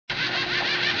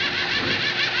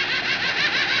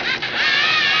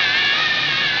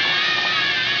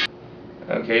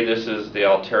Okay, this is the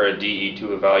Altera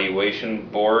DE2 evaluation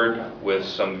board with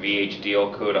some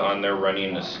VHDL code on there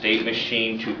running a state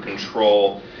machine to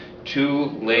control two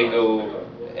Lego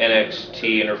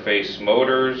NXT interface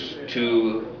motors,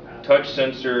 two touch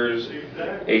sensors,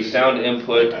 a sound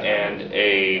input, and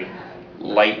a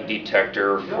light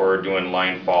detector for doing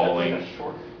line following.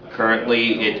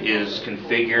 Currently it is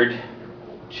configured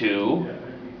to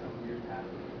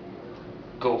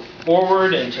go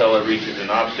forward until it reaches an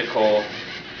obstacle,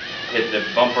 hit the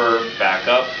bumper, back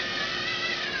up,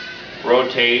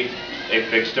 rotate a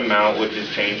fixed amount which is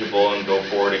changeable and go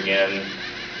forward again.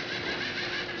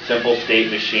 Simple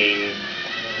state machine,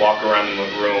 walk around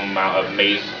the room, a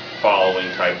maze following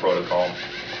type protocol.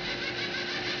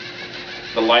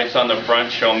 The lights on the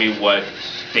front show me what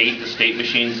state the state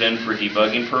machine's in for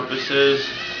debugging purposes,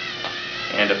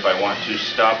 and if I want to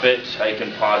stop it, I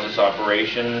can pause this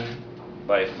operation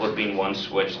by flipping one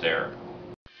switch there.